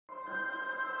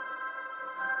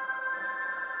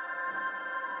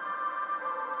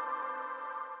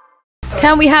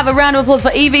Can we have a round of applause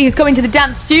for Yves, who's coming to the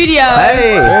dance studio?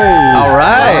 Hey! All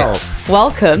right. Wow.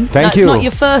 Welcome. Thank you. It's not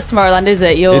your first Tomorrowland, is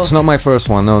it? It's not my first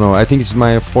one. No. I think it's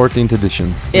my 14th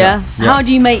edition. Yeah? How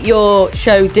do you make your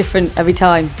show different every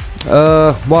time?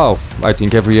 Wow, I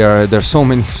think every year there's so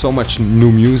much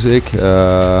new music,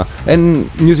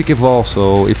 and music evolves.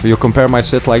 So if you compare my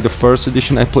set, like the first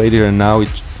edition I played here and now,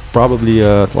 it's probably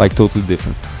like totally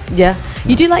different. Yeah.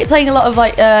 You do like playing a lot of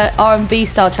like R&B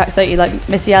style tracks, don't you? Like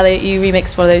Missy Elliott, you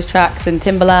remixed one of those tracks, and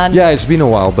Timbaland. Yeah, it's been a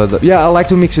while, but yeah, I like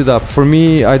to mix it up. For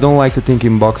me, I don't like to think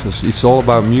in boxes. It's all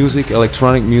about music,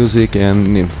 electronic music,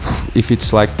 and if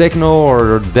it's like techno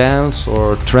or dance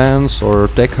or trance or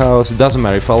tech house, it doesn't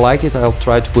matter. If I like it, I'll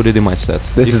try to put it in my set.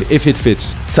 If it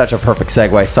fits. Such a perfect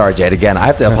segue. Sorry, Jade. Again, I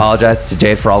have to apologize to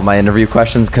Jade for all of my interview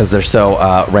questions because they're so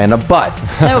random. But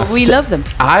no, we love them.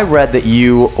 I read that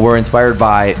you were inspired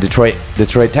by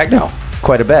Detroit techno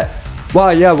quite a bit.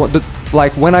 Well, yeah,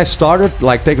 like when I started,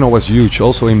 like techno was huge.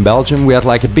 Also in Belgium, we had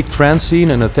like a big trance scene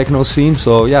and a techno scene.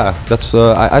 So yeah, that's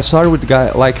I started with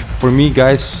guys like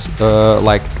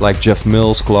Jeff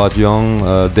Mills, Claude Young,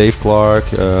 Dave Clark,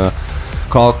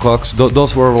 Carl Cox.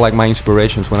 Those were like my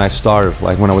inspirations when I started,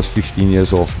 like when I was 15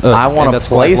 years old. I want to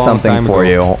play something for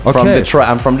you from Detroit.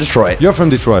 I'm from Detroit. You're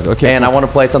from Detroit, okay. And I want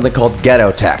to play something called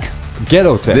ghetto tech.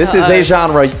 Ghetto tech. This is a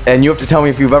genre, and you have to tell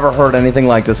me if you've ever heard anything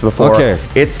like this before. Okay.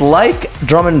 It's like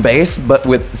drum and bass, but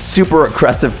with super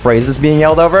aggressive phrases being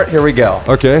yelled over it. Here we go.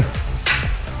 Okay.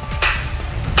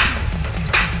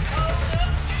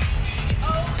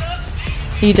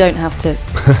 You don't have to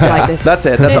like this. That's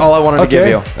it. That's all I wanted to give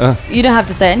you. You don't have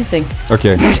to say anything.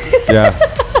 Okay. Yeah.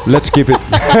 Let's keep it.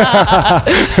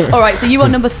 All right. So you are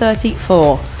number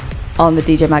 34 on the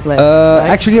DJ Mag list. Right?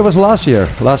 Actually, it was last year.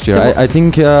 So I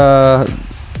think.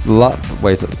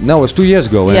 Wait, no, it was 2 years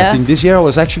ago. And I think this year I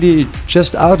was actually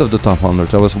just out of the top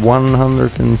 100. I was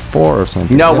 104 or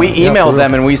something. No, we emailed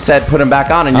them and we said put them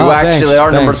back on, and you actually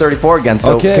are number 34 again.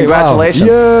 So congratulations!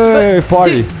 Wow. Yay,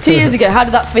 party! 2 years ago, how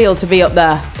did that feel to be up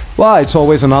there? Well, it's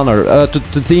always an honor.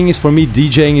 The thing is, for me,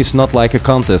 DJing is not like a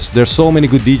contest. There's so many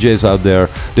good DJs out there.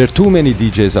 There are too many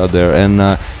DJs out there, and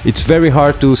it's very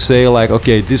hard to say like,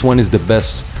 okay, this one is the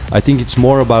best. I think it's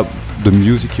more about the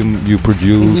music you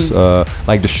produce,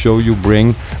 like the show you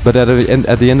bring. But at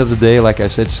the end of the day, like I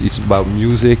said, it's about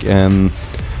music. And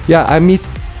yeah, I meet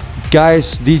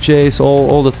guys, DJs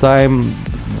all the time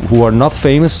who are not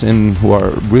famous and who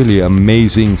are really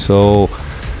amazing. So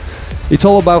it's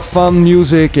all about fun,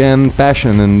 music, and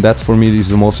passion, and that for me is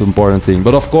the most important thing.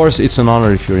 But of course, it's an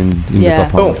honor if you're in the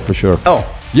top 100 for sure. Oh,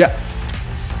 yeah.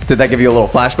 Did that give you a little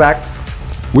flashback?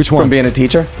 Which one? From being a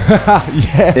teacher?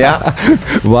 Yeah.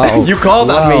 Yeah. Wow. You called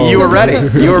on me. You were ready.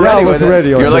 You were ready. I was ready.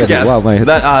 You're like, yes. yes.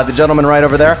 Wow, the gentleman right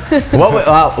over there.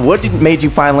 What made you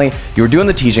finally? You were doing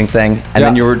the teaching thing, and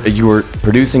then you were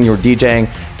producing, you were DJing,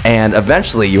 and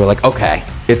eventually you were like, okay,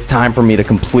 it's time for me to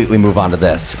completely move on to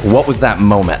this. What was that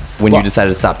moment when you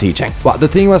decided to stop teaching? Well, the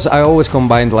thing was, I always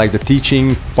combined like the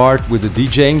teaching part with the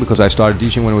DJing because I started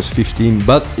DJing when I was 15.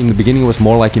 But in the beginning, it was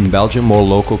more like in Belgium, more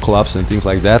local clubs and things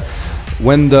like that.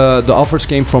 When the offers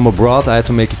came from abroad, I had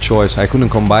to make a choice. I couldn't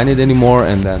combine it anymore,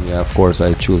 and then of course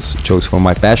I chose for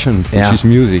my passion, which is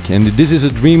music. And this is a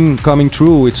dream coming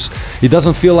true. It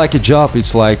doesn't feel like a job.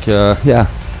 It's like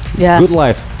good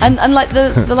life. And like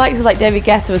the likes of like David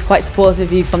Guetta was quite supportive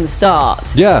of you from the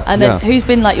start. Yeah. And then who's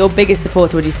been like your biggest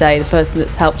supporter? Would you say the person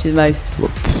that's helped you the most?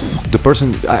 The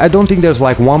person, I don't think there's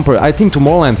like one person. I think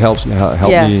Tomorrowland helped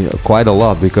me quite a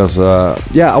lot because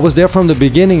I was there from the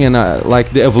beginning, and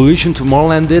like the evolution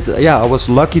Tomorrowland did. Yeah, I was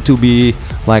lucky to be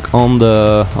like on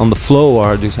the flow,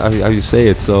 or this how you say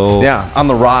it. So on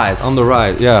the rise. On the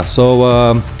ride. Yeah.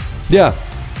 So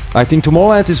I think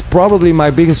Tomorrowland is probably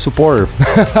my biggest supporter.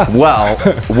 Well,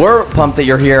 we're pumped that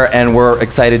you're here, and we're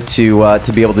excited to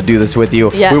be able to do this with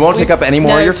you. Yeah, we won't take up any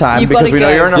more of your time because we know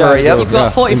you're in a hurry. You've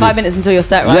got 45 minutes until your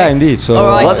set, right? Yeah, indeed. So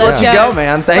let's let you go,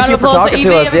 man. Thank you for talking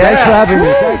to us. Thanks for having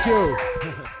me. Thank you.